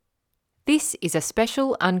This is a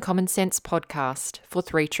special Uncommon Sense podcast for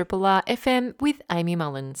 3RRR FM with Amy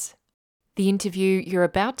Mullins. The interview you're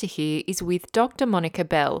about to hear is with Dr. Monica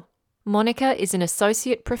Bell. Monica is an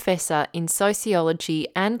associate professor in sociology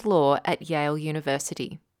and law at Yale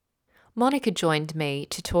University. Monica joined me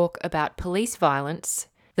to talk about police violence,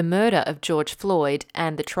 the murder of George Floyd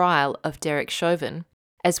and the trial of Derek Chauvin,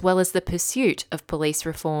 as well as the pursuit of police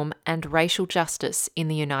reform and racial justice in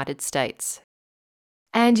the United States.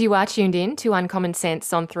 And you are tuned in to Uncommon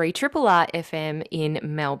Sense on 3RRR FM in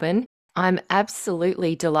Melbourne. I'm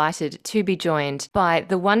absolutely delighted to be joined by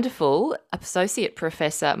the wonderful Associate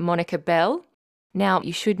Professor Monica Bell. Now,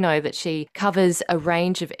 you should know that she covers a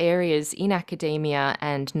range of areas in academia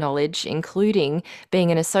and knowledge, including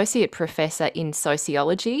being an associate professor in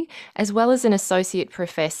sociology, as well as an associate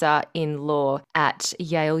professor in law at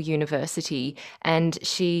Yale University. And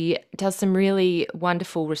she does some really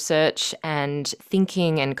wonderful research and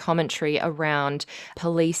thinking and commentary around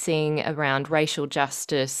policing, around racial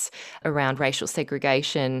justice, around racial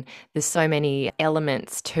segregation. There's so many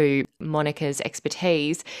elements to Monica's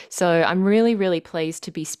expertise. So I'm really pleased to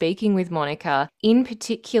be speaking with Monica, in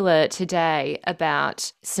particular today,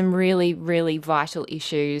 about some really vital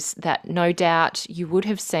issues that no doubt you would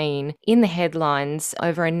have seen in the headlines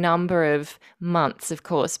over a number of months, of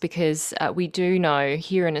course, because we do know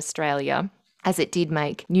here in Australia, as it did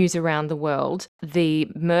make news around the world, the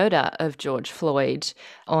murder of George Floyd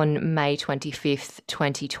on May 25th,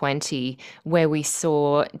 2020, where we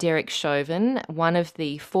saw Derek Chauvin, one of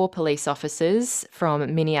the 4 police officers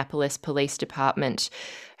from Minneapolis Police Department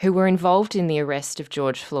who were involved in the arrest of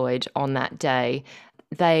George Floyd on that day.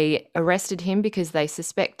 They arrested him because they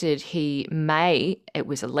suspected he may, it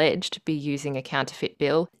was alleged, be using a counterfeit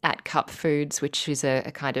bill at Cup Foods, which is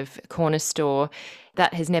a kind of corner store.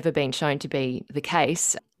 That has never been shown to be the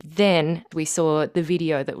case. Then we saw the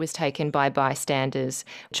video that was taken by bystanders.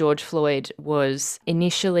 George Floyd was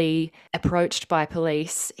initially approached by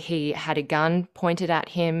police. He had a gun pointed at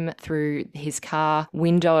him through his car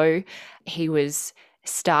window. He was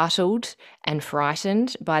startled and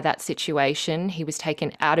frightened by that situation. He was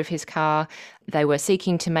taken out of his car. They were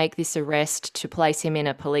seeking to make this arrest to place him in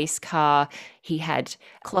a police car. He had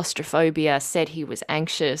claustrophobia, said he was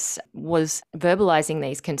anxious, was verbalizing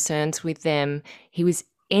these concerns with them. He was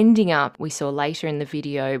ending up, we saw later in the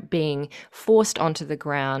video, being forced onto the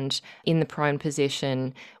ground in the prone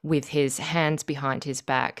position with his hands behind his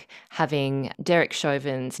back, having Derek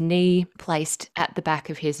Chauvin's knee placed at the back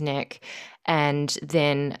of his neck, and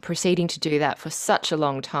then proceeding to do that for such a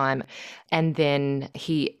long time. And then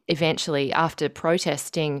he eventually, after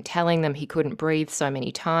protesting, telling them he couldn't breathe so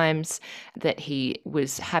many times, that he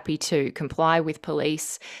was happy to comply with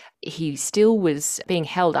police, he still was being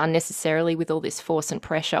held unnecessarily with all this force and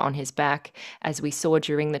pressure on his back, as we saw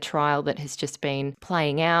during the trial that has just been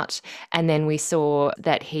playing out. And then we saw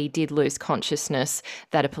that he did lose consciousness,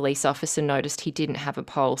 that a police officer noticed he didn't have a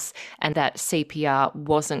pulse, and that CPR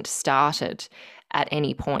wasn't started at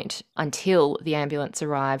any point until the ambulance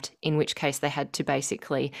arrived, in which case they had to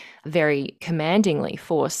basically very commandingly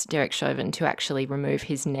force Derek Chauvin to actually remove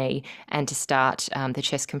his knee and to start the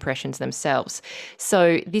chest compressions themselves.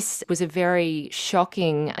 So this was a very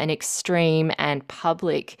shocking and extreme and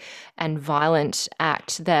public and violent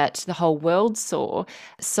act that the whole world saw.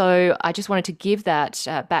 So I just wanted to give that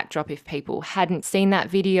backdrop if people hadn't seen that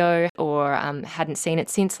video or hadn't seen it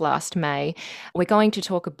since last May. We're going to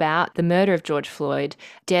talk about the murder of George Floyd,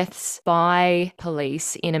 deaths by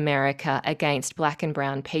police in America against Black and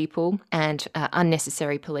brown people, and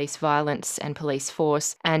unnecessary police violence and police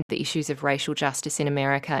force, and the issues of racial justice in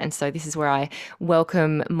America. And so this is where I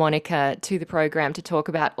welcome Monica to the program to talk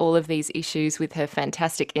about all of these issues with her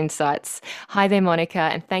fantastic insights. Hi there, Monica,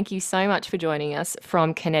 and thank you so much for joining us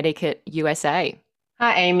from Connecticut, USA.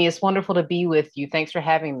 Hi, Amy. It's wonderful to be with you. Thanks for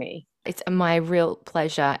having me. It's my real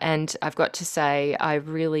pleasure, and I've got to say I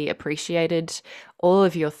really appreciated all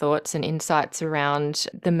of your thoughts and insights around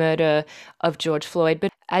the murder of George Floyd.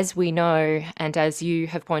 But as we know, and as you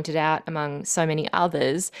have pointed out among so many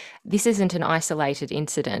others, this isn't an isolated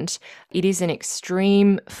incident. It is an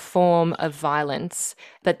extreme form of violence,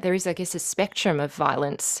 but there is, I guess, a spectrum of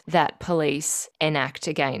violence that police enact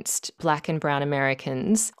against Black and brown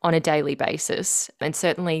Americans on a daily basis. And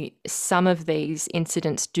certainly some of these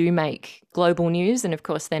incidents do make global news. And of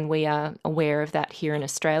course, then we are aware of that here in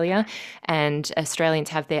Australia. And Australians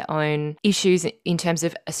have their own issues in terms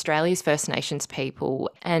of Australia's First Nations people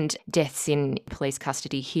and deaths in police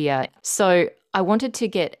custody here. So I wanted to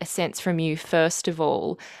get a sense from you, first of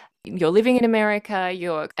all, You're living in America,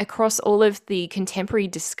 you're across all of the contemporary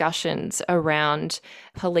discussions around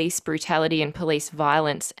police brutality and police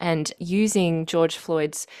violence, and using George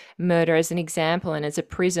Floyd's murder as an example and as a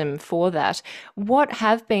prism for that. What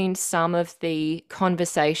have been some of the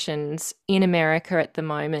conversations in America at the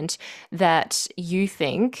moment that you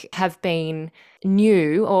think have been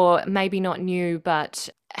new, or maybe not new, but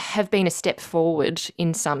have been a step forward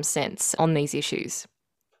in some sense on these issues?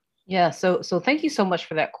 Yeah, so thank you so much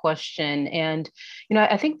for that question. And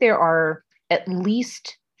I think there are at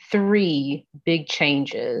least three big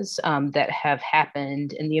changes that have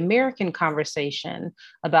happened in the American conversation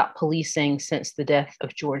about policing since the death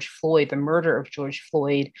of George Floyd, the murder of George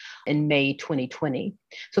Floyd in May 2020.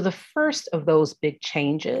 So the first of those big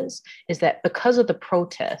changes is that because of the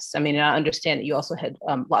protests, I mean, I understand that you also had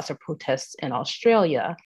lots of protests in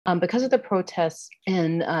Australia. Because of the protests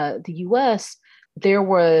in the US, there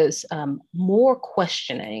was more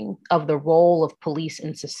questioning of the role of police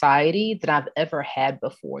in society than I've ever had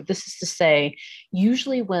before. This is to say,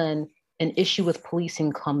 usually when an issue with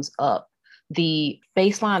policing comes up, the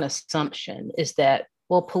baseline assumption is that,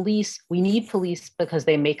 well, we need police because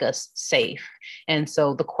they make us safe. And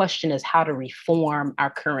so the question is how to reform our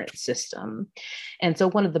current system. And so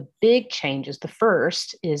one of the big changes, the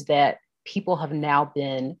first, is that people have now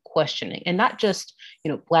been questioning, and not just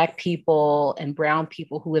Black people and brown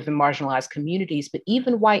people who live in marginalized communities, but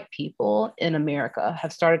even white people in America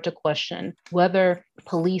have started to question whether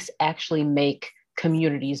police actually make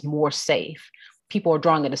communities more safe. People are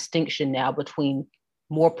drawing a distinction now between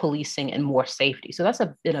more policing and more safety. So that's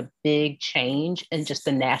been a big change in just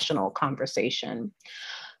the national conversation.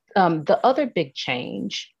 The other big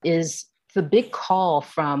change is the big call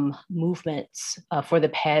from movements for the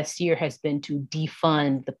past year has been to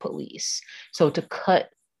defund the police. So to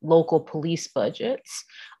cut local police budgets,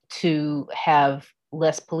 to have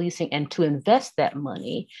less policing, and to invest that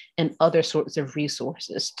money in other sorts of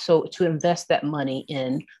resources. So to invest that money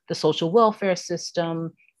in the social welfare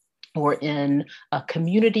system, or in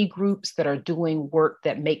community groups that are doing work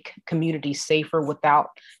that make communities safer without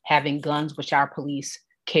having guns, which our police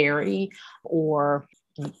carry, or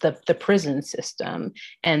the prison system.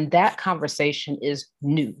 And that conversation is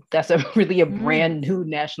new. That's really a brand new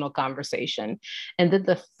national conversation. And then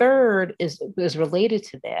the third is related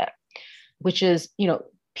to that, which is,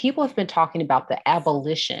 people have been talking about the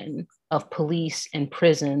abolition of police and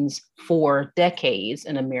prisons for decades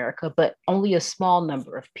in America, but only a small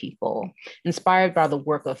number of people, inspired by the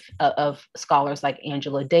work of scholars like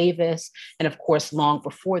Angela Davis. And of course, long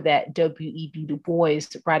before that, W.E.B. Du Bois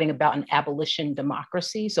writing about an abolition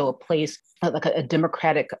democracy. So a place like a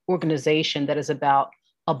democratic organization that is about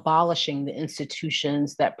abolishing the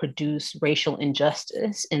institutions that produce racial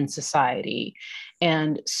injustice in society.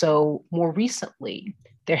 And so more recently,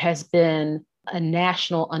 there has been a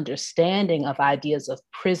national understanding of ideas of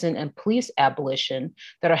prison and police abolition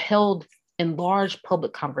that are held in large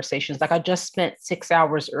public conversations. Like I just spent 6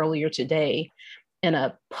 hours earlier today in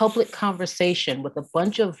a public conversation with a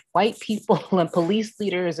bunch of white people and police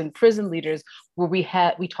leaders and prison leaders where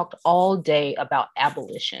we talked all day about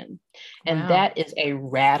abolition. And that is a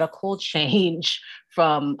radical change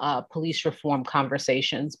from police reform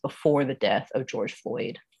conversations before the death of George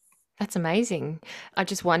Floyd. That's amazing. I'm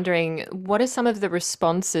just wondering, what are some of the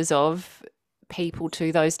responses of people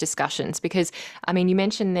to those discussions? Because, I mean, you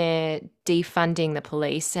mentioned they're defunding the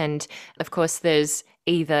police, and of course, there's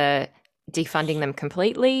either defunding them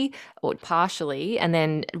completely or partially, and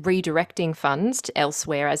then redirecting funds to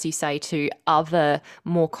elsewhere, as you say, to other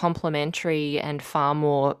more complementary and far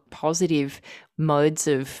more positive modes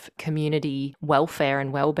of community welfare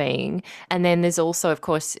and well-being. And then there's also, of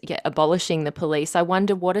course, abolishing the police. I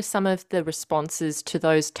wonder, what are some of the responses to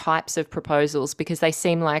those types of proposals? Because they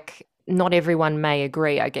seem like not everyone may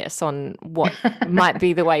agree, I guess, on what might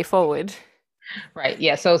be the way forward. Right.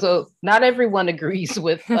 Yeah. So not everyone agrees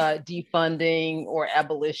with defunding or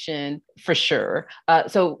abolition for sure.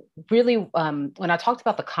 So really, when I talked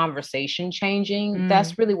about the conversation changing,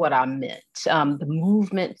 that's really what I meant. The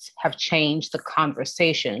movements have changed the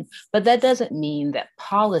conversation, but that doesn't mean that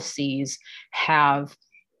policies have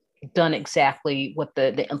done exactly what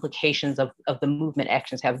the implications of the movement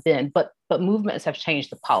actions have been, but movements have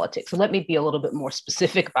changed the politics. So let me be a little bit more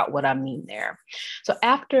specific about what I mean there. So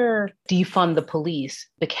after defund the police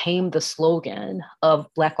became the slogan of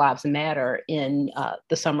Black Lives Matter in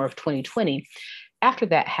the summer of 2020, after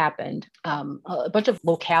that happened, a bunch of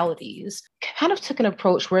localities kind of took an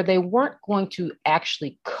approach where they weren't going to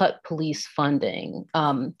actually cut police funding,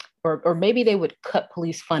 or maybe they would cut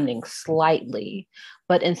police funding slightly.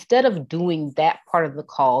 But instead of doing that part of the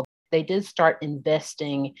call, they did start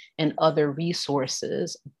investing in other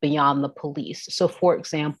resources beyond the police. So, for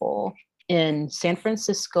example, in San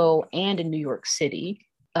Francisco and in New York City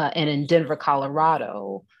and in Denver,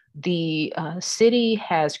 Colorado, the city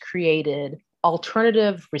has created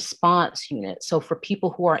alternative response units. So for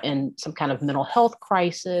people who are in some kind of mental health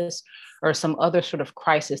crisis or some other sort of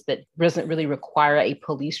crisis that doesn't really require a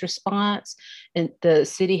police response, and the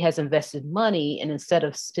city has invested money, and instead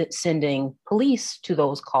of sending police to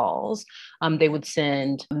those calls, they would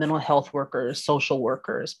send mental health workers, social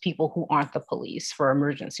workers, people who aren't the police for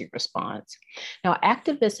emergency response. Now,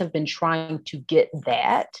 activists have been trying to get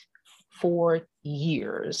that for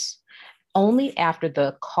years. Only after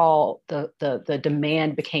the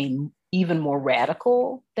demand became even more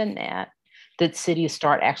radical than that, did cities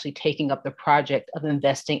start actually taking up the project of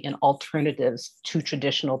investing in alternatives to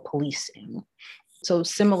traditional policing. So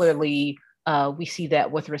similarly, we see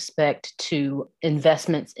that with respect to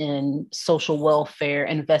investments in social welfare,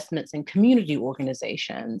 investments in community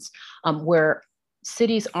organizations, where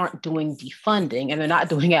cities aren't doing defunding and they're not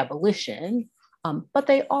doing abolition, but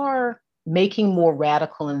they are making more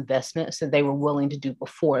radical investments than they were willing to do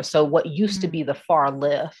before. So what used to be the far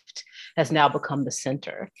left has now become the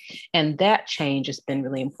center. And that change has been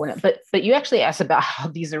really important. But you actually asked about how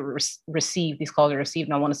these are received, these calls are received,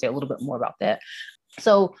 and I want to say a little bit more about that.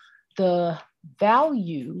 So the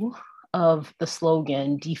value of the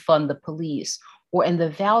slogan, defund the police, and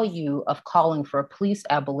the value of calling for a police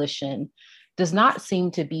abolition does not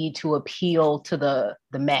seem to be to appeal to the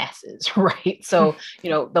masses, right? So,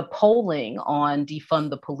 the polling on defund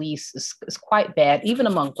the police is quite bad, even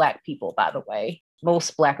among Black people, by the way.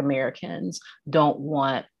 Most Black Americans don't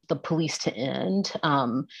want the police to end,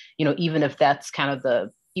 even if that's kind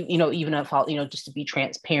of even if I'll, just to be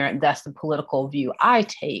transparent, that's the political view I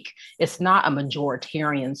take. It's not a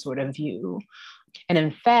majoritarian sort of view. And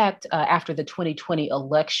in fact, after the 2020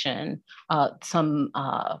 election, some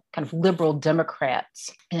kind of liberal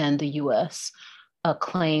Democrats in the US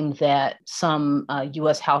claimed that some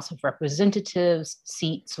US House of Representatives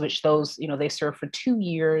seats, which those, they served for 2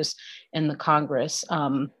 years in the Congress,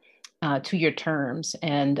 2-year terms.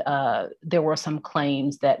 And there were some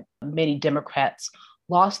claims that many Democrats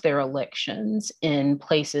lost their elections in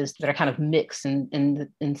places that are kind of mixed in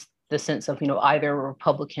the sense of, either a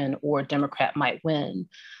Republican or a Democrat might win.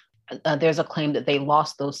 There's a claim that they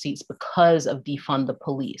lost those seats because of defund the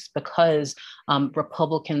police, because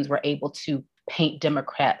Republicans were able to paint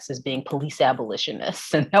Democrats as being police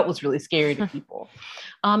abolitionists. And that was really scary to people.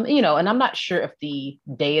 And I'm not sure if the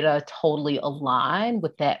data totally align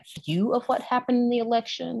with that view of what happened in the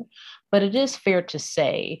election, but it is fair to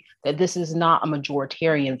say that this is not a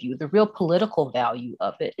majoritarian view. The real political value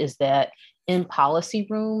of it is that in policy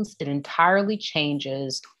rooms, it entirely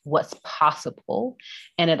changes what's possible.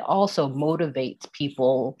 And it also motivates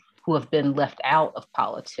people who have been left out of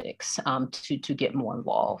politics to get more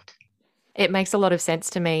involved. It makes a lot of sense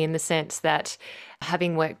to me in the sense that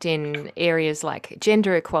having worked in areas like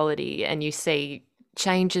gender equality, and you see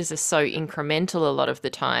changes are so incremental a lot of the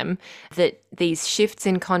time, that these shifts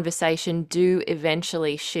in conversation do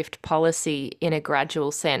eventually shift policy in a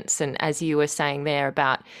gradual sense. And as you were saying there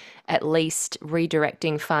about at least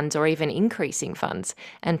redirecting funds or even increasing funds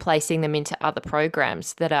and placing them into other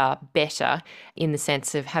programs that are better in the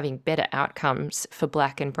sense of having better outcomes for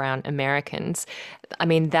Black and brown Americans. I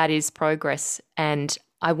mean, that is progress. And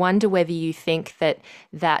I wonder whether you think that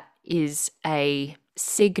that is a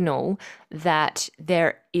signal that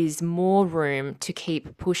there is more room to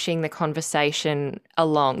keep pushing the conversation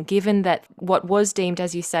along, given that what was deemed,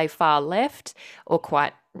 as you say, far left or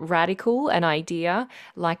quite radical, an idea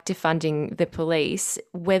like defunding the police,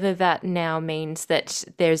 whether that now means that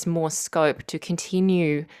there's more scope to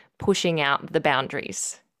continue pushing out the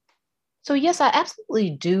boundaries. So yes, I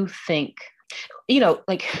absolutely do think,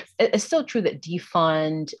 it's still true that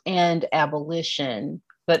defund and abolition,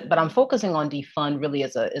 but I'm focusing on defund really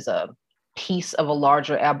as a piece of a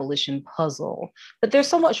larger abolition puzzle. But there's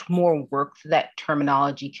so much more work that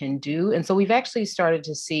terminology can do. And so we've actually started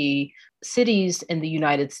to see cities in the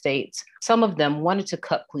United States, some of them wanted to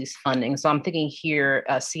cut police funding. So I'm thinking here,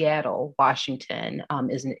 Seattle, Washington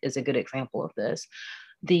is a good example of this.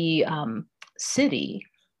 The city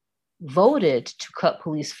voted to cut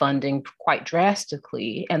police funding quite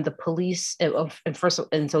drastically, and the police,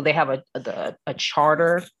 and so they have a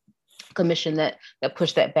charter commission that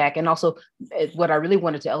pushed that back. And also, what I really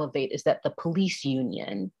wanted to elevate is that the police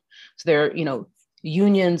union, so there,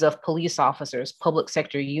 unions of police officers, public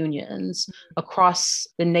sector unions across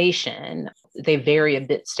the nation, they vary a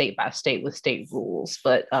bit state by state with state rules,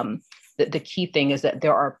 but the key thing is that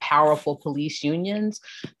there are powerful police unions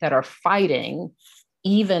that are fighting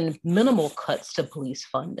even minimal cuts to police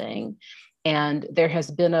funding. And there has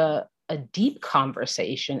been a deep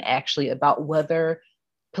conversation actually about whether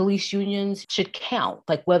police unions should count,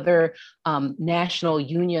 like whether national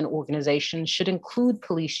union organizations should include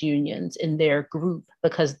police unions in their group,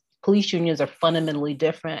 because police unions are fundamentally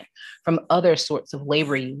different from other sorts of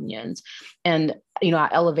labor unions. And, I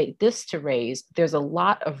elevate this to raise, there's a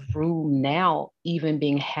lot of room now even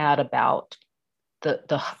being had about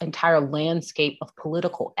the entire landscape of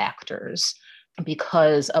political actors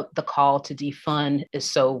because of the call to defund is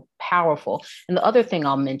so powerful. And the other thing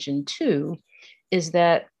I'll mention too is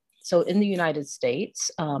that, so in the United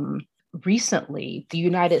States, recently, the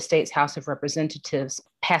United States House of Representatives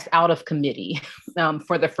passed out of committee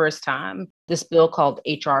for the first time this bill called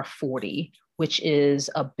H.R. 40, which is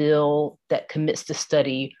a bill that commits to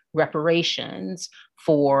study reparations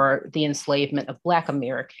for the enslavement of Black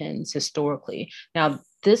Americans historically. Now,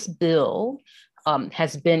 this bill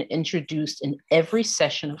has been introduced in every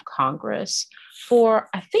session of Congress for,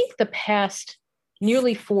 I think, the past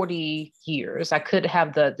nearly 40 years. I could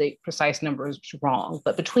have the precise numbers wrong,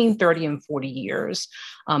 but between 30 and 40 years,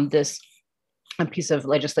 this piece of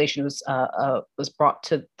legislation was brought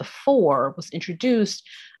to the fore, was introduced,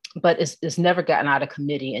 but it's never gotten out of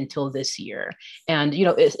committee until this year. And,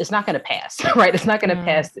 it's not going to pass, right? It's not going to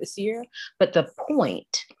pass this year. But the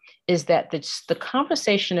point is that the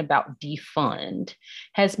conversation about defund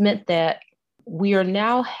has meant that we are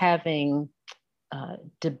now having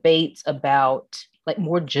debates about, like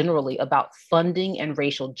more generally, about funding and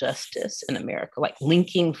racial justice in America, like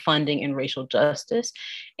linking funding and racial justice.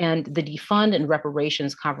 And the defund and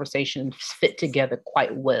reparations conversations fit together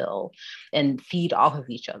quite well and feed off of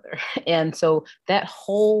each other. And so that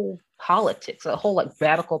whole politics, the whole like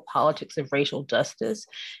radical politics of racial justice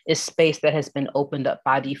is space that has been opened up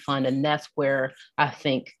by defund. And that's where I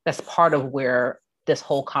think that's part of where this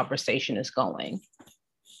whole conversation is going.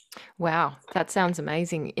 Wow, that sounds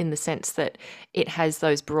amazing in the sense that it has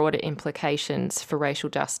those broader implications for racial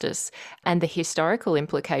justice and the historical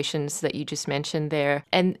implications that you just mentioned there,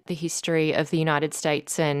 and the history of the United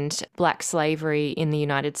States and Black slavery in the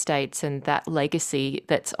United States and that legacy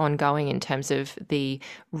that's ongoing in terms of the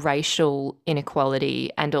racial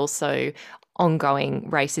inequality and also ongoing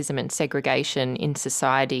racism and segregation in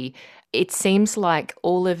society. It seems like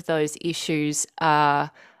all of those issues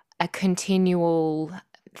are a continual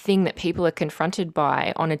thing that people are confronted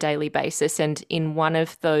by on a daily basis. And in one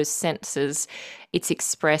of those senses, it's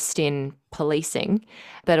expressed in policing,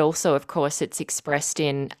 but also, of course, it's expressed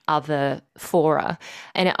in other fora.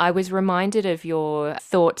 And I was reminded of your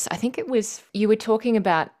thoughts. I think it was, you were talking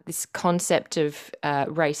about this concept of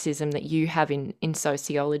racism that you have in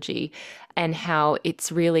sociology, and how it's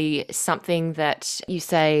really something that you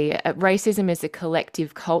say racism is a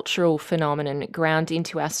collective cultural phenomenon ground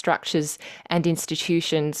into our structures and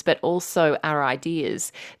institutions, but also our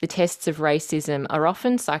ideas. The tests of racism are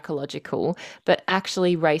often psychological, but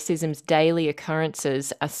actually racism's daily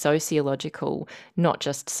occurrences are sociological, not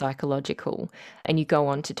just psychological. And you go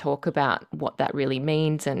on to talk about what that really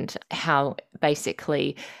means and how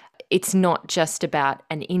basically it's not just about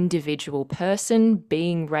an individual person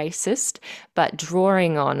being racist, but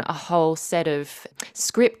drawing on a whole set of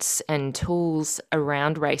scripts and tools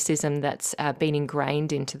around racism that's been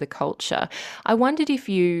ingrained into the culture. I wondered if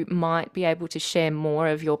you might be able to share more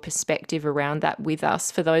of your perspective around that with us,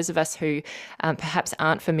 for those of us who perhaps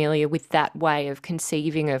aren't familiar with that way of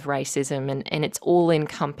conceiving of racism and its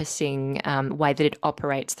all-encompassing way that it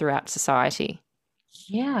operates throughout society.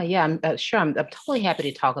 Yeah, I'm sure. I'm totally happy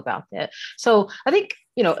to talk about that. So I think,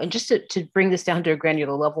 and just to bring this down to a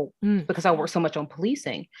granular level, because I work so much on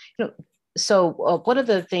policing, so one of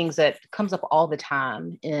the things that comes up all the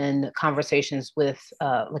time in conversations with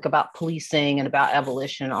like about policing and about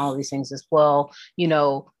abolition, and all of these things as well,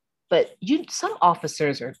 but some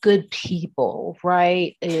officers are good people,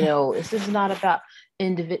 right? This is not about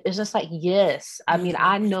individual. It's just like, yes, I mean,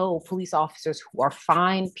 I know police officers who are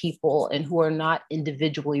fine people and who are not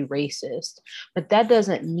individually racist, but that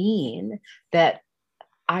doesn't mean that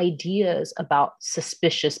ideas about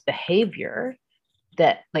suspicious behavior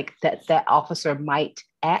that officer might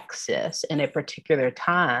access in a particular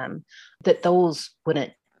time, that those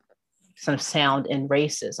wouldn't sort of sound in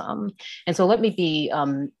racism. And so let me be,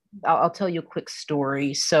 I'll tell you a quick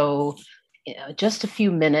story. So just a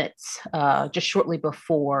few minutes, just shortly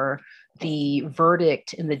before the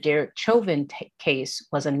verdict in the Derek Chauvin case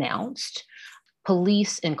was announced,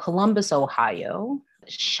 police in Columbus, Ohio,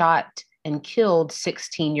 shot and killed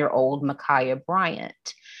 16-year-old Ma'Khia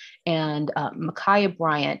Bryant. And Ma'Khia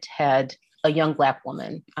Bryant had a young Black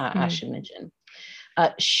woman, I should mention.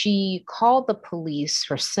 She called the police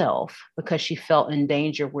herself because she felt in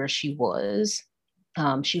danger where she was.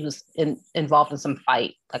 She was involved in some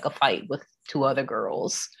fight, like a fight with two other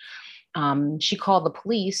girls. She called the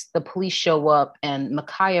police. The police show up, and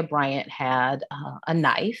Ma'Khia Bryant had a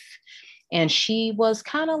knife. And she was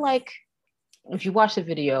kind of like, if you watch the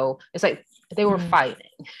video, it's like they were fighting.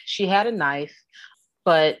 She had a knife,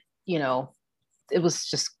 but, it was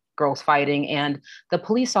just girls fighting. And the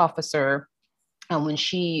police officer, when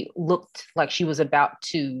she looked like she was about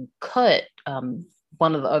to cut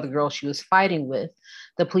one of the other girls she was fighting with,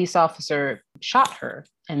 the police officer shot her.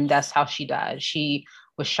 And that's how she died. She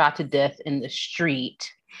was shot to death in the street.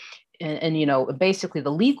 And basically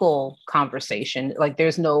the legal conversation, like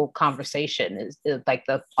there's no conversation, is like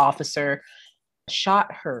the officer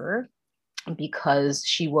shot her because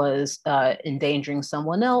she was endangering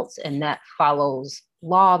someone else, and that follows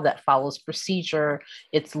law, that follows procedure.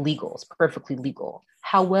 It's legal, it's perfectly legal.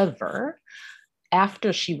 However,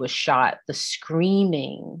 after she was shot, the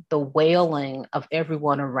screaming, the wailing of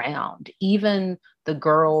everyone around, even the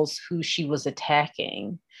girls who she was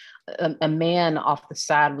attacking, a man off the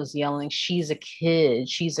side was yelling, "She's a kid,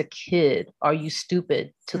 she's a kid. Are you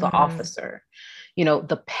stupid?" to the officer.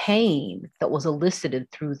 The pain that was elicited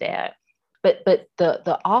through that. But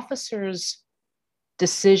the officer's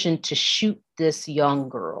decision to shoot this young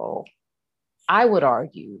girl, I would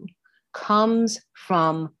argue, comes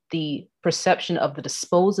from the perception of the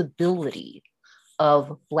disposability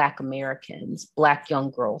of Black Americans, Black young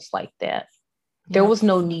girls like that. There was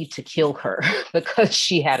no need to kill her because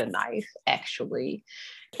she had a knife, actually.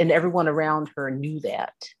 And everyone around her knew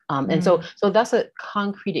that. And so that's a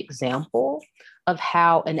concrete example of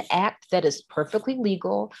how an act that is perfectly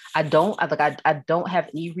legal, I don't have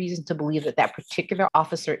any reason to believe that particular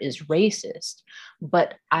officer is racist,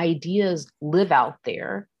 but ideas live out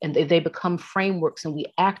there and they become frameworks and we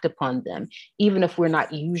act upon them, even if we're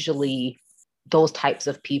not usually those types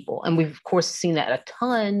of people. And we've of course seen that a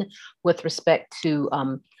ton with respect to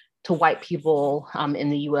white people in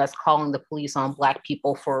the US calling the police on Black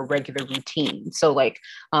people for a regular routine. So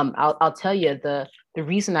I'll tell you, the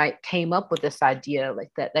reason I came up with this idea,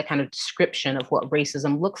 like that kind of description of what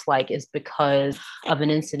racism looks like, is because of an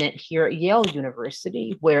incident here at Yale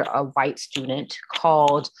University where a white student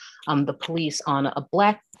called the police on a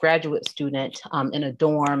Black graduate student in a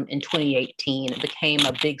dorm in 2018. It became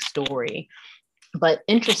a big story. But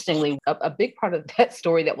interestingly, a big part of that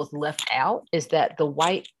story that was left out is that the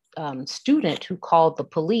white student who called the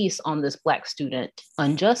police on this Black student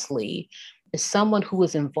unjustly is someone who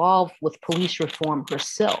was involved with police reform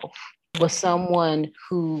herself, was someone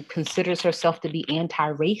who considers herself to be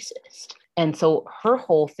anti-racist. And so her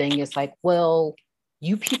whole thing is like, well,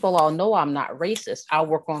 you people all know I'm not racist. I'll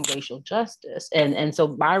work on racial justice. And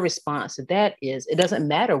so my response to that is, it doesn't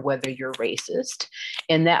matter whether you're racist.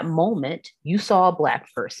 In that moment, you saw a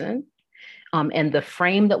Black person. And the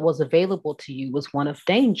frame that was available to you was one of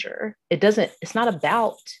danger. It's not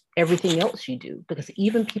about everything else you do, because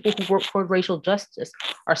even people who work toward racial justice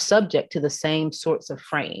are subject to the same sorts of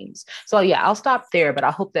frames. So yeah, I'll stop there, but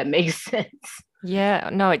I hope that makes sense. Yeah,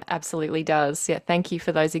 no, it absolutely does. Yeah, thank you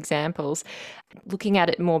for those examples. Looking at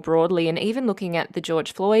it more broadly, and even looking at the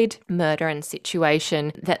George Floyd murder and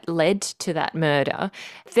situation that led to that murder,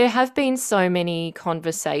 there have been so many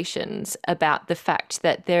conversations about the fact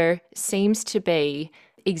that there seems to be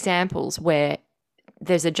examples where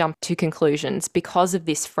there's a jump to conclusions because of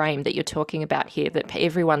this frame that you're talking about here that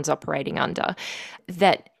everyone's operating under,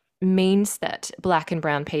 that means that Black and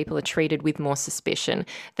brown people are treated with more suspicion,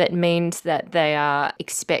 that means that they are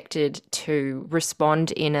expected to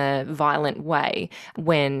respond in a violent way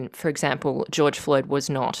when, for example, George Floyd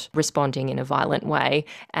was not responding in a violent way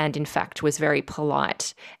and in fact was very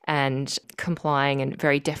polite and complying and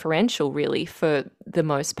very deferential, really, for the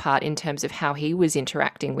most part, in terms of how he was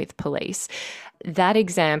interacting with police. That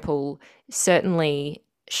example certainly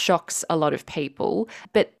shocks a lot of people.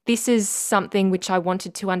 But this is something which I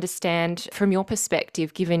wanted to understand from your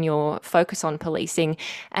perspective, given your focus on policing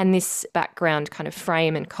and this background kind of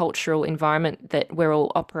frame and cultural environment that we're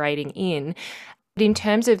all operating in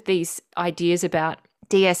terms of these ideas about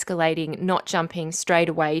de-escalating, not jumping straight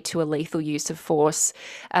away to a lethal use of force,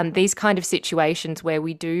 these kind of situations where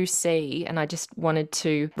we do see, and I just wanted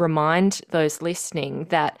to remind those listening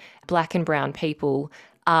that Black and brown people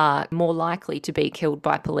are more likely to be killed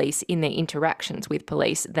by police in their interactions with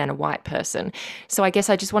police than a white person. So I guess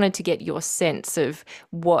I just wanted to get your sense of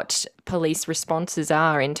what police responses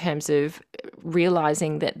are in terms of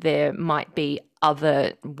realizing that there might be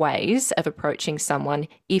other ways of approaching someone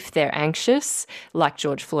if they're anxious, like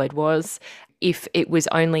George Floyd was, if it was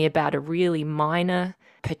only about a really minor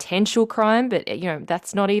potential crime, but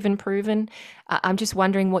that's not even proven. I'm just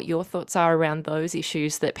wondering what your thoughts are around those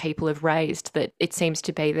issues that people have raised, that it seems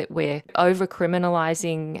to be that we're over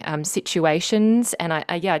criminalizing situations. And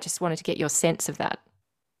I just wanted to get your sense of that.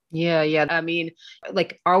 Yeah. I mean,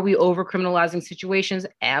 are we over criminalizing situations?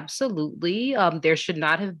 Absolutely. There should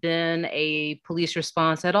not have been a police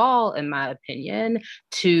response at all, in my opinion,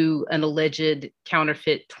 to an alleged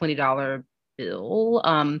counterfeit $20 bill.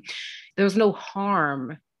 There was no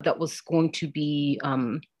harm that was going to be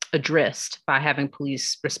addressed by having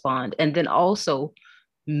police respond. And then also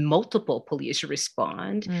multiple police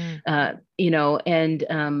respond, and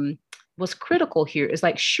what's critical here is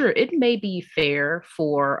sure, it may be fair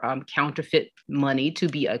for counterfeit money to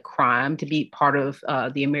be a crime, to be part of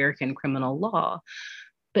the American criminal law,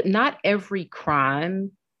 but not every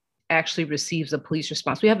crime actually receives a police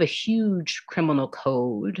response. We have a huge criminal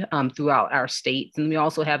code throughout our states, and we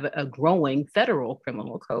also have a growing federal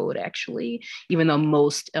criminal code, actually, even though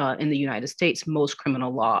most in the United States, most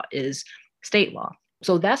criminal law is state law.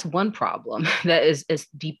 So that's one problem that is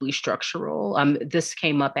deeply structural. This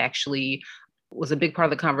came up actually, was a big part of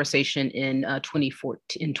the conversation in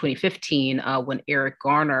 2015 when Eric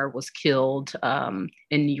Garner was killed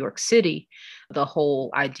in New York City. The whole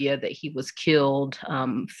idea that he was killed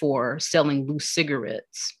for selling loose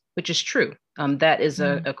cigarettes, which is true. That is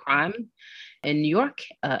a crime in New York.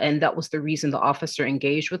 And that was the reason the officer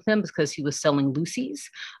engaged with him, because he was selling loosies,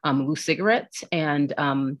 loose cigarettes, and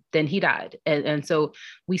then he died. And so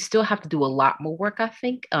we still have to do a lot more work, I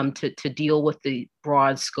think, to deal with the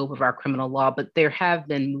broad scope of our criminal law. But there have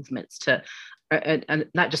been movements to, and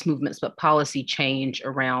not just movements, but policy change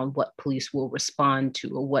around what police will respond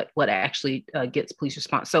to, or what actually gets police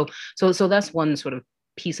response. So that's one sort of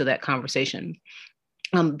piece of that conversation.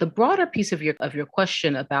 The broader piece of your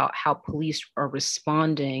question about how police are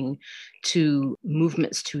responding to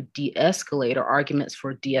movements to de-escalate, or arguments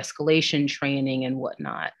for de-escalation training and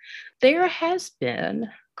whatnot, there has been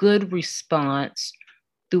good response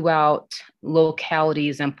throughout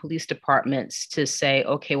localities and police departments to say,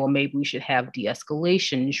 okay, well, maybe we should have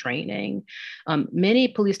de-escalation training. Many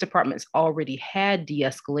police departments already had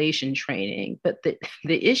de-escalation training, but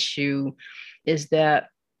the issue is that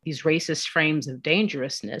these racist frames of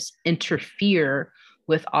dangerousness interfere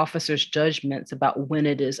with officers' judgments about when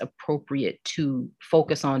it is appropriate to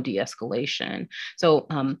focus on de-escalation. So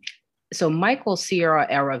Michael Sierra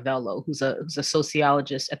Aravello, who's a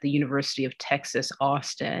sociologist at the University of Texas,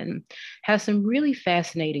 Austin, has some really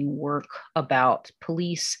fascinating work about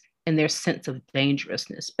police and their sense of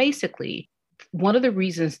dangerousness. Basically, one of the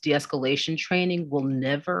reasons de-escalation training will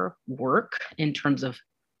never work in terms of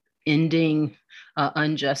ending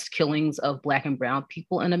unjust killings of Black and Brown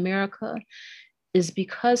people in America is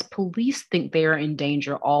because police think they are in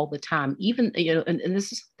danger all the time. Even, and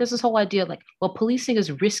this whole idea policing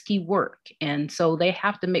is risky work, and so they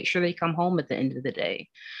have to make sure they come home at the end of the day.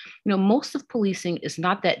 Most of policing is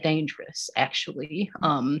not that dangerous, actually,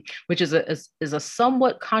 which is a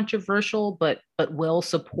somewhat controversial but well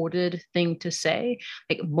supported thing to say.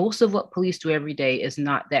 Most of what police do every day is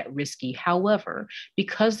not that risky. However,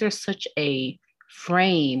 because there's such a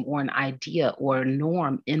frame or an idea or a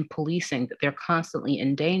norm in policing that they're constantly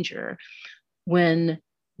in danger, when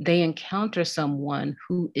they encounter someone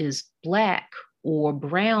who is Black or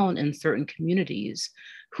brown in certain communities,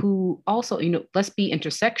 who also, let's be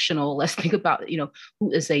intersectional, let's think about,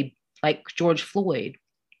 who is like George Floyd,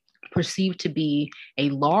 perceived to be a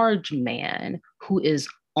large man who is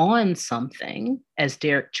on something, as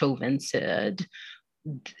Derek Chauvin said,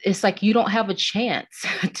 it's you don't have a chance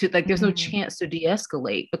to there's no chance to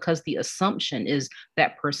de-escalate, because the assumption is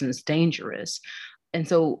that person's dangerous. And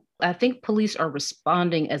so I think police are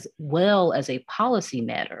responding as well as a policy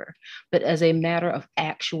matter, but as a matter of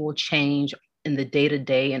actual change in the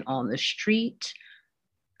day-to-day and on the street,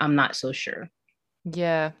 I'm not so sure.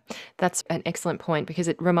 Yeah, that's an excellent point, because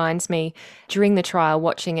it reminds me, during the trial,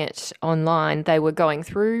 watching it online, they were going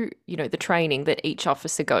through, the training that each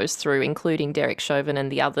officer goes through, including Derek Chauvin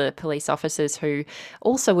and the other police officers who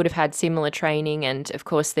also would have had similar training. And of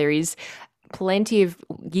course, there is plenty of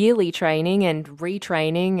yearly training and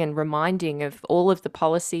retraining and reminding of all of the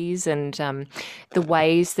policies and the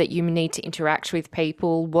ways that you need to interact with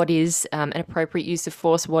people, what is an appropriate use of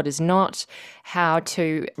force, what is not, how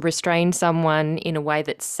to restrain someone in a way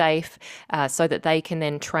that's safe so that they can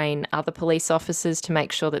then train other police officers to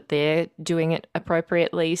make sure that they're doing it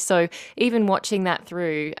appropriately. So even watching that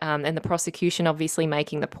through and the prosecution obviously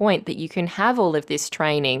making the point that you can have all of this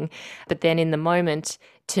training, but then in the moment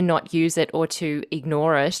to not use it or to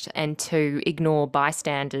ignore it and to ignore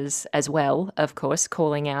bystanders as well, of course,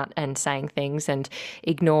 calling out and saying things, and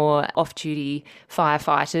ignore off-duty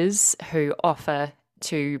firefighters who offer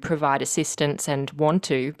to provide assistance and want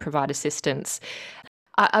to provide assistance.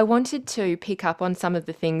 I wanted to pick up on some of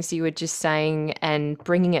the things you were just saying and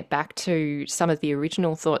bringing it back to some of the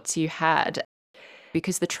original thoughts you had,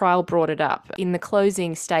 because the trial brought it up. In the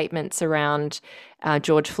closing statements around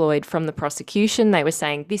George Floyd from the prosecution, they were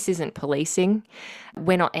saying, this isn't policing.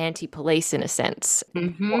 We're not anti-police in a sense.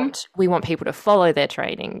 We want people to follow their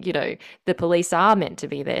training. You know, the police are meant to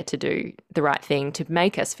be there to do the right thing, to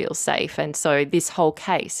make us feel safe. And so this whole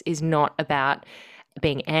case is not about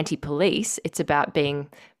being anti-police. It's about being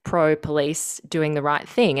pro-police, doing the right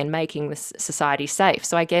thing and making the society safe.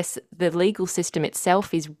 So I guess the legal system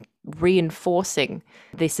itself is reinforcing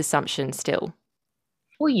this assumption still.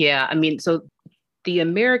 Well, yeah. I mean, so the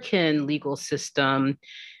American legal system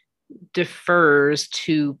defers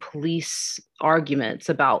to police arguments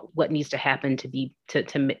about what needs to happen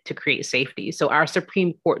to create safety. So our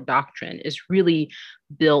Supreme Court doctrine is really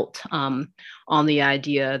built on the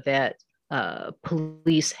idea that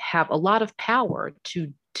police have a lot of power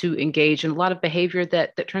to engage in a lot of behavior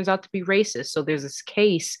that turns out to be racist. So there's this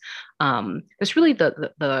case that's really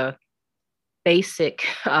the basic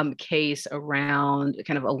case around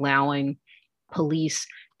kind of allowing police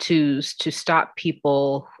to stop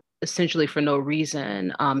people essentially for no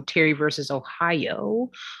reason. Terry versus Ohio,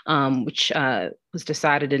 which was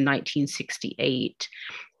decided in 1968.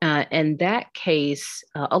 And that case,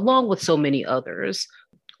 along with so many others,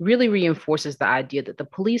 really reinforces the idea that the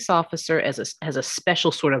police officer has a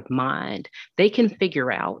special sort of mind. They can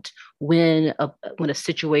figure out when a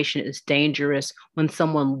situation is dangerous, when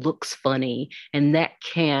someone looks funny, and that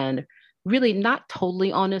can really not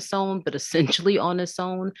totally on its own, but essentially on its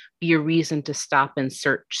own, be a reason to stop and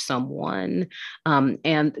search someone.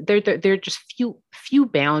 And there are just few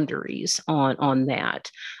boundaries on that.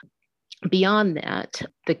 Beyond that,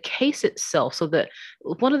 the case itself. So that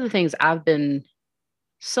one of the things I've been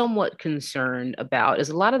somewhat concerned about is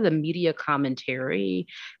a lot of the media commentary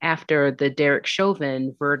after the Derek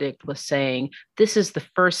Chauvin verdict was saying this is the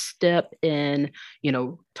first step in,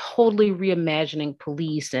 totally reimagining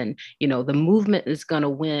police, and the movement is going to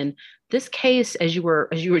win. This case, as you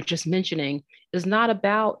were just mentioning, is not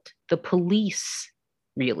about the police,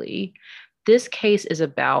 really. This case is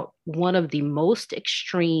about one of the most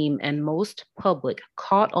extreme and most public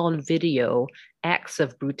caught on video acts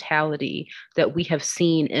of brutality that we have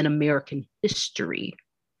seen in American history,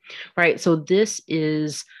 right? So this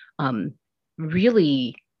is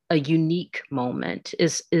really a unique moment,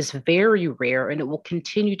 is very rare, and it will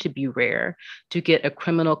continue to be rare to get a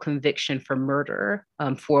criminal conviction for murder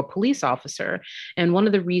for a police officer. And one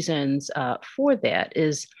of the reasons for that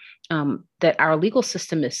is that our legal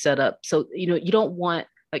system is set up so you don't want,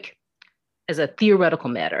 like, as a theoretical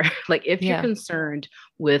matter, like if you're concerned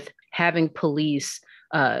with having police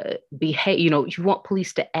behave, you want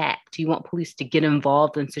police to act, you want police to get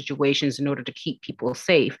involved in situations in order to keep people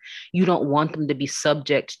safe. You don't want them to be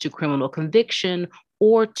subject to criminal conviction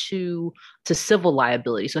or to civil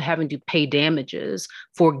liability, so having to pay damages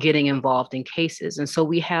for getting involved in cases. And so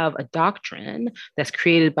we have a doctrine that's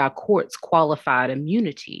created by courts, qualified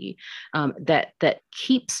immunity, that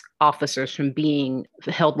keeps officers from being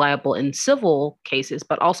held liable in civil cases,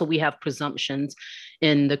 but also we have presumptions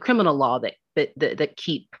in the criminal law that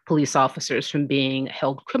keep police officers from being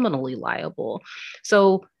held criminally liable.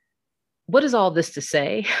 So what is all this to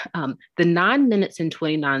say? The 9 minutes and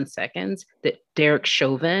 29 seconds that Derek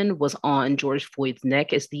Chauvin was on George Floyd's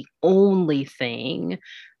neck is the only thing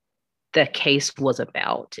the case was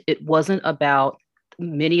about. It wasn't about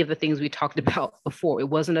many of the things we talked about before. It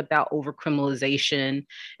wasn't about overcriminalization.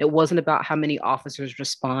 It wasn't about how many officers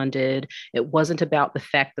responded. It wasn't about the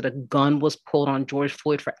fact that a gun was pulled on George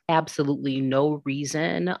Floyd for absolutely no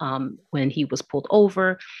reason when he was pulled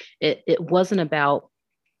over. It wasn't about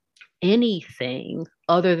anything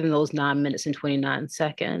other than those 9 minutes and 29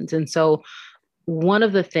 seconds. And so one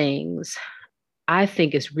of the things I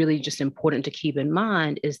think is really just important to keep in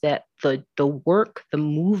mind is that the work, the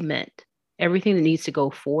movement, everything that needs to go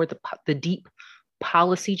forward, the deep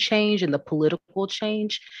policy change and the political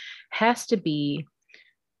change has to be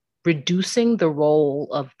reducing the role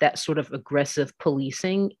of that sort of aggressive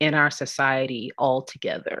policing in our society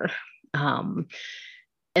altogether. Um,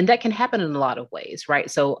 and that can happen in a lot of ways, right?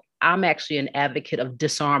 So I'm actually an advocate of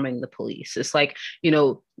disarming the police. It's like,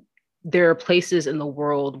 there are places in the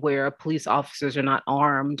world where police officers are not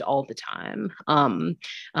armed all the time,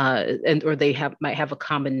 and or they might have a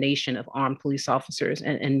combination of armed police officers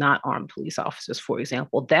and not armed police officers, for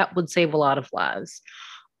example. That would save a lot of lives.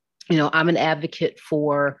 I'm an advocate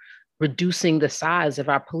for reducing the size of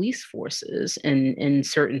our police forces in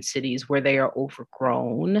certain cities where they are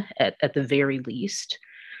overgrown at the very least.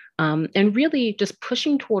 And really just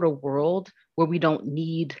pushing toward a world where we don't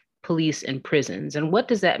need police in prisons. And what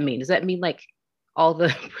does that mean? Does that mean like all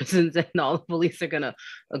the prisons and all the police are going to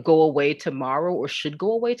go away tomorrow or should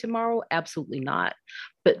go away tomorrow? Absolutely not.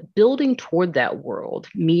 But building toward that world,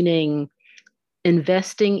 meaning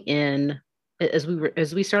investing in, as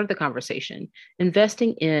we started the conversation,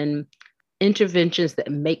 investing in interventions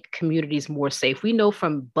that make communities more safe. We know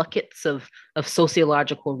from buckets of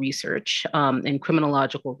sociological research and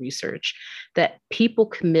criminological research that people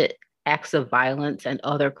commit acts of violence and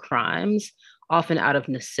other crimes often out of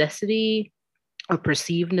necessity or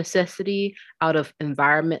perceived necessity, out of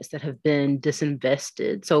environments that have been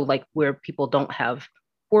disinvested. So like where people don't have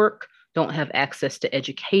work, don't have access to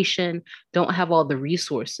education, don't have all the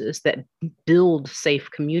resources that build safe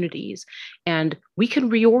communities. And we can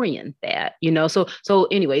reorient that, So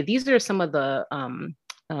anyway, these are some of the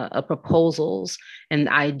proposals and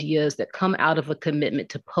ideas that come out of a commitment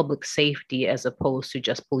to public safety as opposed to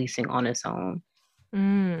just policing on its own.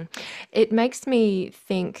 It makes me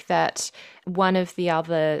think that one of the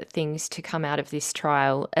other things to come out of this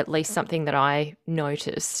trial, at least something that I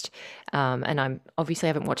noticed, and I'm obviously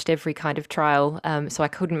haven't watched every kind of trial, so I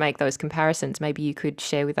couldn't make those comparisons. Maybe you could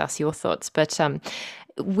share with us your thoughts. But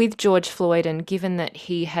with George Floyd, and given that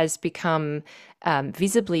he has become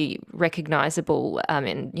visibly recognizable,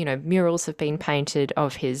 and murals have been painted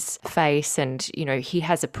of his face, and he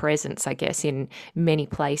has a presence, I guess, in many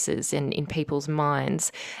places and in people's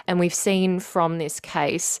minds. And we've seen from this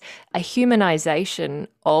case a humanization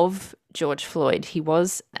of George Floyd. He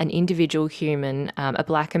was an individual human, a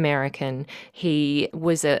Black American. He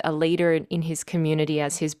was a leader in his community,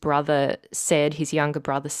 as his younger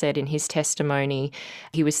brother said in his testimony.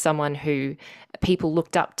 He was someone who people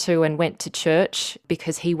looked up to and went to church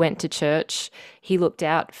because he went to church. He looked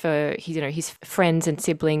out for his friends and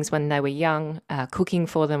siblings when they were young, cooking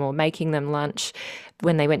for them or making them lunch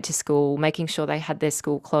when they went to school, making sure they had their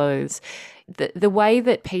school clothes. The way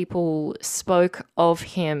that people spoke of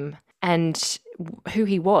him and who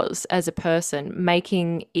he was as a person,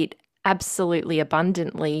 making it absolutely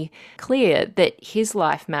abundantly clear that his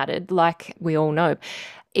life mattered, like we all know.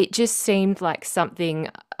 It just seemed like something,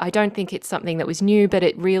 I don't think it's something that was new, but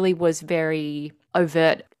it really was very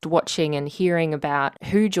overt watching and hearing about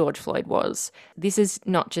who George Floyd was. This is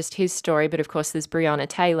not just his story, but of course there's Breonna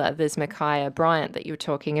Taylor, there's Ma'Khia Bryant that you were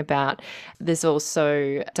talking about. There's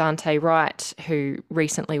also Daunte Wright, who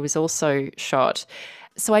recently was also shot.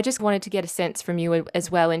 So I just wanted to get a sense from you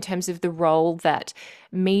as well in terms of the role that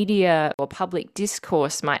media or public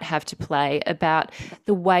discourse might have to play about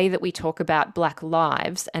the way that we talk about Black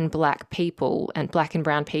lives and Black people and Black and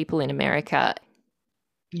brown people in America.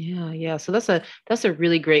 Yeah. So that's a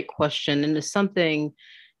really great question, and it's something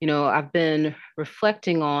I've been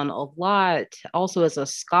reflecting on a lot. Also, as a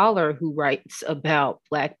scholar who writes about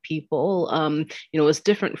Black people, it's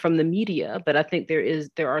different from the media, but I think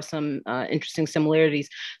there are some interesting similarities.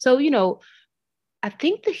 So I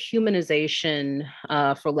think the humanization,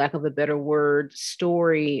 for lack of a better word,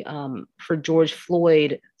 story for George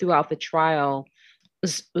Floyd throughout the trial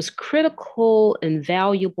was critical and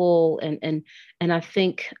valuable, and I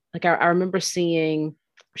think like I remember seeing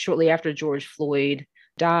shortly after George Floyd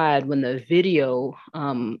died, when the video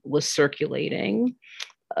was circulating,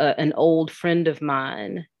 an old friend of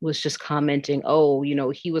mine was just commenting, oh,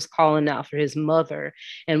 he was calling out for his mother.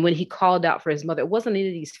 And when he called out for his mother, it wasn't any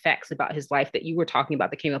of these facts about his life that you were talking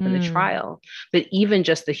about that came up in the trial, but even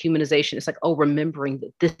just the humanization. It's like, oh, remembering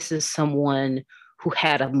that this is someone who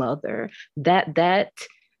had a mother, that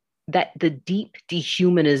the deep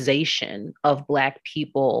dehumanization of Black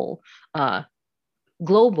people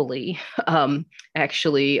globally,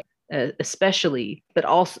 actually, especially, but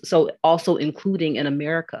also including in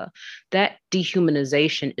America, that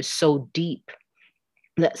dehumanization is so deep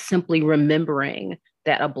that simply remembering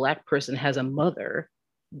that a Black person has a mother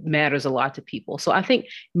matters a lot to people. So I think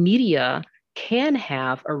media can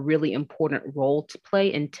have a really important role to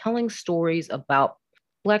play in telling stories about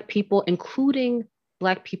Black people, including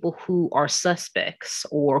Black people who are suspects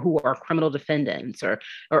or who are criminal defendants,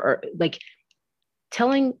 or like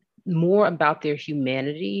telling more about their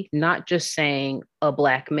humanity, not just saying a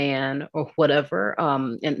Black man or whatever,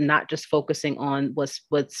 and not just focusing on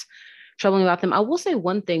what's troubling about them. I will say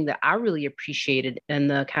one thing that I really appreciated in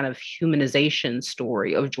the kind of humanization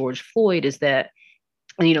story of George Floyd is that,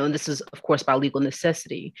 and this is, of course, by legal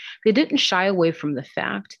necessity. They didn't shy away from the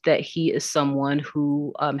fact that he is someone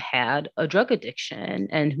who had a drug addiction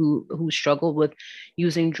and who struggled with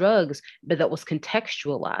using drugs, but that was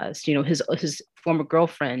contextualized. His former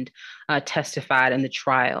girlfriend testified in the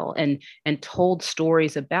trial and told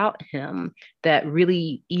stories about him that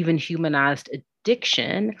really even humanized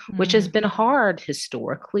addiction, which has been hard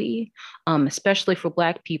historically, especially for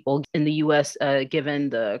Black people in the US, given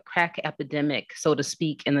the crack epidemic, so to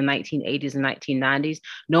speak, in the 1980s and 1990s.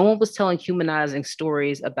 No one was telling humanizing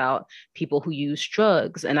stories about people who use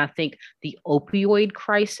drugs. And I think the opioid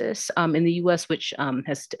crisis in the US, which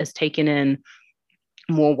has taken in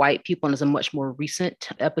more white people and is a much more recent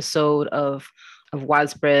episode of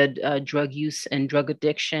widespread drug use and drug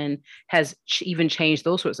addiction, has even changed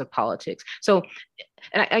those sorts of politics. So,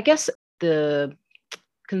 and I guess the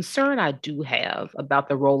concern I do have about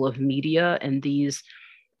the role of media and these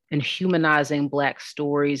and humanizing Black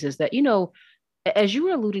stories is that, as you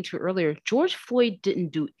were alluding to earlier, George Floyd didn't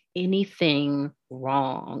do anything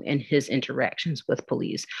wrong in his interactions with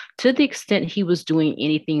police. To the extent he was doing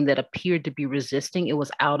anything that appeared to be resisting, it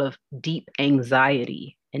was out of deep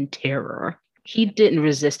anxiety and terror. He didn't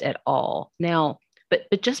resist at all. Now,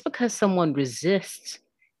 but just because someone resists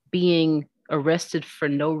being arrested for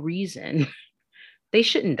no reason, they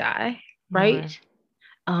shouldn't die, right?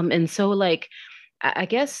 And so, like, I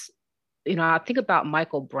guess, I think about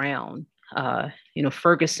Michael Brown,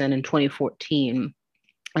 Ferguson in 2014,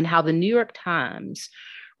 and how the New York Times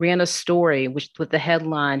ran a story with the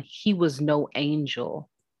headline, "He was no angel,"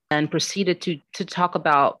 and proceeded to talk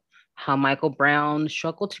about how Michael Brown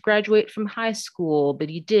struggled to graduate from high school, but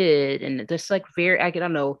he did. And just like I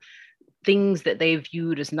don't know, things that they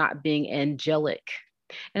viewed as not being angelic.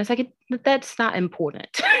 And it's like, that's not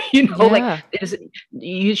important. Like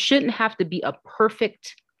you shouldn't have to be a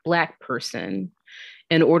perfect Black person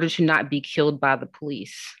in order to not be killed by the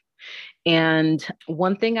police. And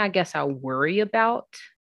one thing I guess I worry about,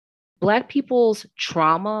 Black people's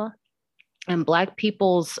trauma and Black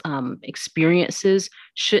people's experiences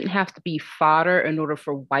shouldn't have to be fodder in order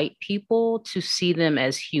for white people to see them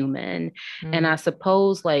as human. And I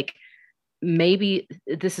suppose, like, maybe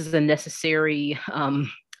this is a necessary,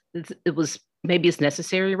 maybe it's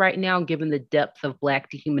necessary right now, given the depth of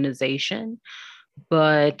Black dehumanization,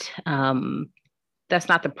 but that's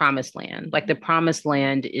not the promised land. Like, the promised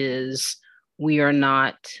land is we are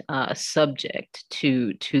not subject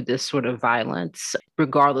to this sort of violence,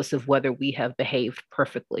 regardless of whether we have behaved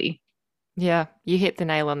perfectly. Yeah, you hit the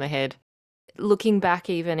nail on the head. Looking back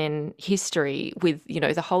even in history with,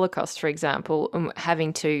 the Holocaust, for example,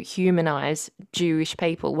 having to humanize Jewish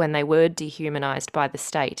people when they were dehumanized by the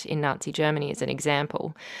state in Nazi Germany as an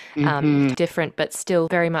example. Different, but still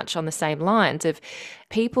very much on the same lines of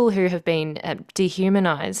people who have been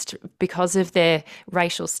dehumanized because of their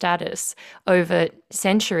racial status over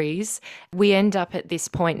centuries. We end up at this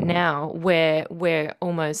point now where we're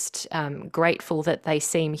almost grateful that they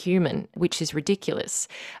seem human, which is ridiculous.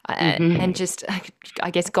 And just, I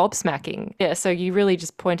guess, gobsmacking. Yeah, so you really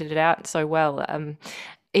just pointed it out so well.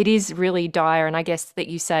 It is really dire, and I guess that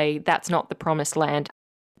you say that's not the promised land.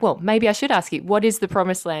 Well, maybe I should ask you, what is the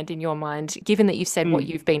promised land in your mind, given that you've said what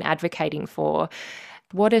you've been advocating for?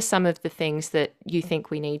 What are some of the things that you think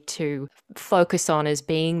we need to focus on as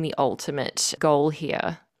being the ultimate goal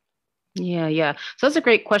here? Yeah. So that's a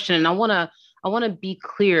great question. And I want to be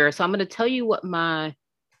clear. So I'm going to tell you what my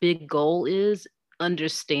big goal is,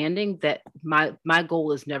 understanding that my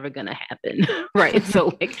goal is never going to happen. Right.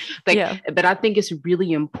 So yeah. But I think it's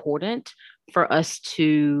really important for us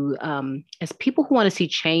to, as people who want to see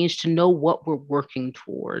change, to know what we're working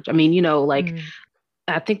towards. I mean,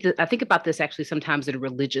 I think about this actually sometimes in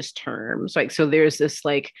religious terms. Like, so there's this,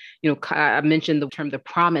 like, I mentioned the term the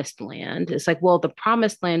promised land. It's like, well, the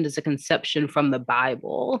promised land is a conception from the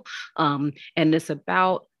Bible. And it's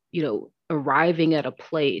about, arriving at a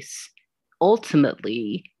place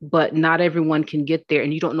ultimately, but not everyone can get there.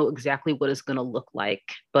 And you don't know exactly what it's going to look like,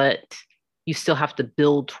 but you still have to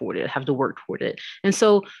build toward it, have to work toward it. And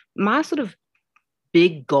so my sort of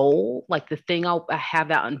big goal, like the thing I have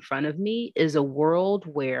out in front of me, is a world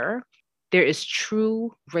where there is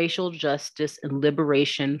true racial justice and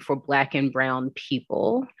liberation for Black and brown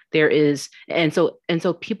people. There is, and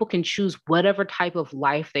so people can choose whatever type of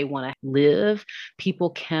life they want to live. People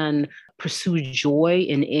can pursue joy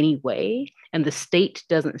in any way, and the state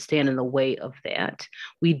doesn't stand in the way of that.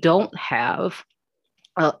 We don't have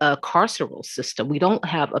a carceral system. We don't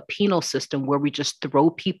have a penal system where we just throw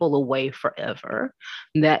people away forever.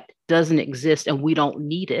 That doesn't exist, and we don't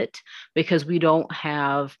need it because we don't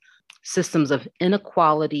have systems of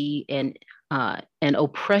inequality and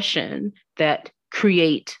oppression that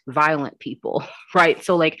create violent people, right?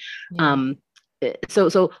 So like, Yeah.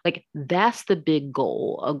 so like that's the big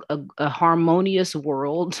goal: a harmonious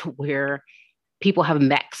world where people have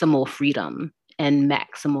maximal freedom and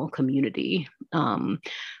maximal community.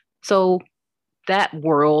 So that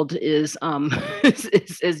world is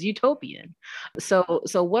is utopian. So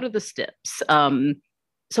what are the steps?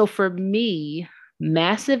 So for me,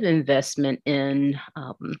 massive investment in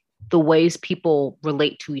the ways people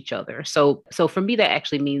relate to each other. So for me, that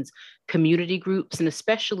actually means community groups, and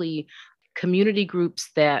especially community groups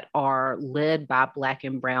that are led by Black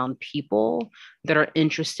and Brown people that are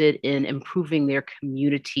interested in improving their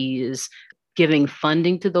communities, giving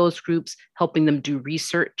funding to those groups, helping them do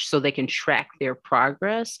research so they can track their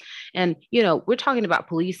progress. And, we're talking about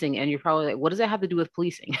policing, and you're probably like, what does that have to do with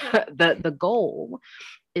policing? The goal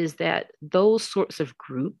is that those sorts of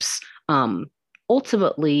groups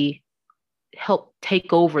ultimately help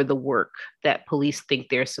take over the work that police think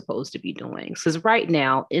they're supposed to be doing. Because right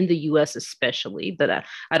now, in the US especially, but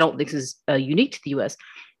I don't think this is unique to the US,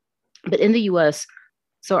 but in the US,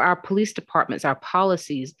 so our police departments, our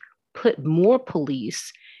policies put more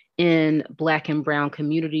police in Black and Brown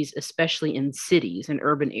communities, especially in cities and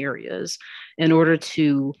urban areas, in order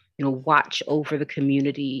to watch over the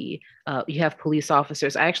community. You have police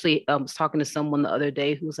officers. I actually was talking to someone the other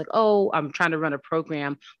day who was like, "Oh, I'm trying to run a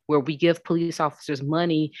program where we give police officers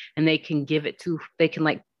money, and they can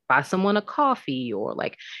like buy someone a coffee, or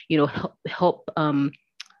like help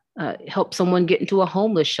someone get into a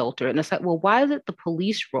homeless shelter." And it's like, well, why is it the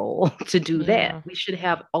police role to do that? We should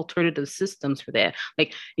have alternative systems for that.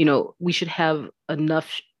 Like, we should have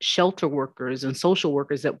enough shelter workers and social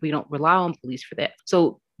workers that we don't rely on police for that.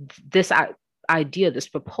 So this idea, this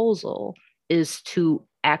proposal, is to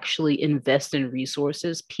actually invest in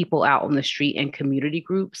resources, people out on the street, and community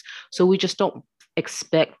groups. So we just don't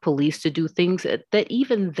expect police to do things that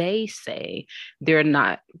even they say they're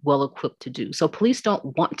not well equipped to do. So police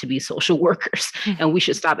don't want to be social workers, and we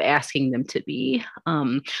should stop asking them to be.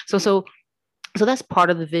 So that's part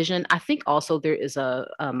of the vision. I think also there is a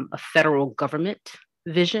federal government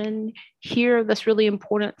vision here that's really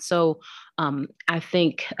important. So I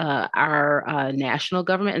think our national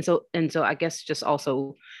government, and so I guess just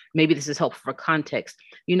also maybe this is helpful for context.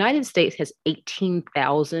 United States has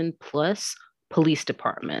 18,000 plus police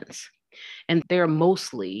departments, and they're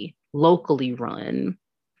mostly locally run.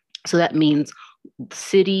 So that means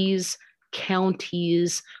cities,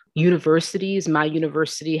 counties, universities. My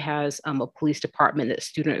university has a police department that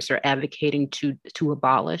students are advocating to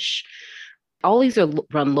abolish. All these are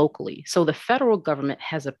run locally. So the federal government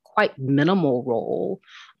has a quite minimal role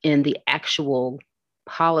in the actual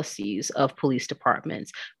policies of police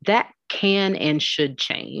departments. That can and should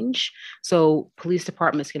change. So police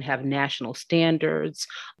departments can have national standards.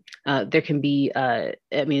 There can be,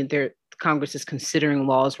 Congress is considering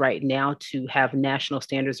laws right now to have national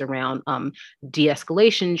standards around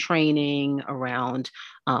de-escalation training, around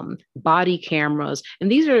body cameras.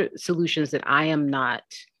 And these are solutions that I am not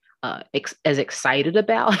as excited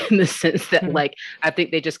about, in the sense that like, I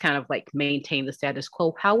think they just kind of like maintain the status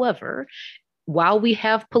quo. However, while we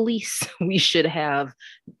have police, we should have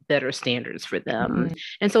better standards for them.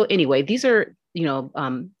 And so anyway, these are,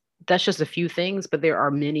 that's just a few things, but there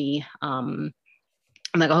are many. I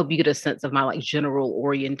hope you get a sense of my like general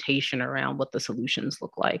orientation around what the solutions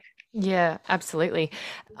look like. Yeah, absolutely.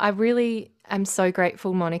 I really am so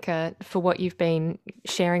grateful, Monica, for what you've been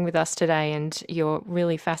sharing with us today, and your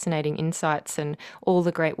really fascinating insights and all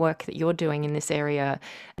the great work that you're doing in this area,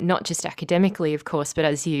 not just academically, of course, but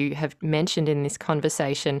as you have mentioned in this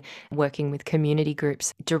conversation, working with community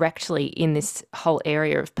groups directly in this whole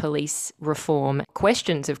area of police reform,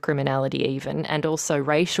 questions of criminality even, and also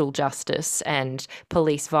racial justice and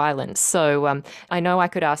police violence. So I know I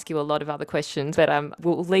could ask you a lot of other questions, but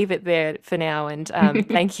we'll leave it there for now. And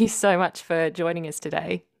thank you so much for joining us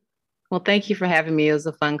today. Well, thank you for having me. It was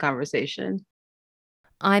a fun conversation.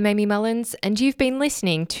 I'm Amy Mullins, and you've been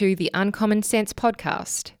listening to the Uncommon Sense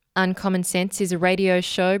podcast. Uncommon Sense is a radio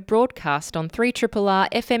show broadcast on 3RRR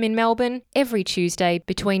FM in Melbourne every Tuesday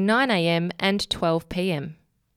between 9 a.m. and 12 p.m.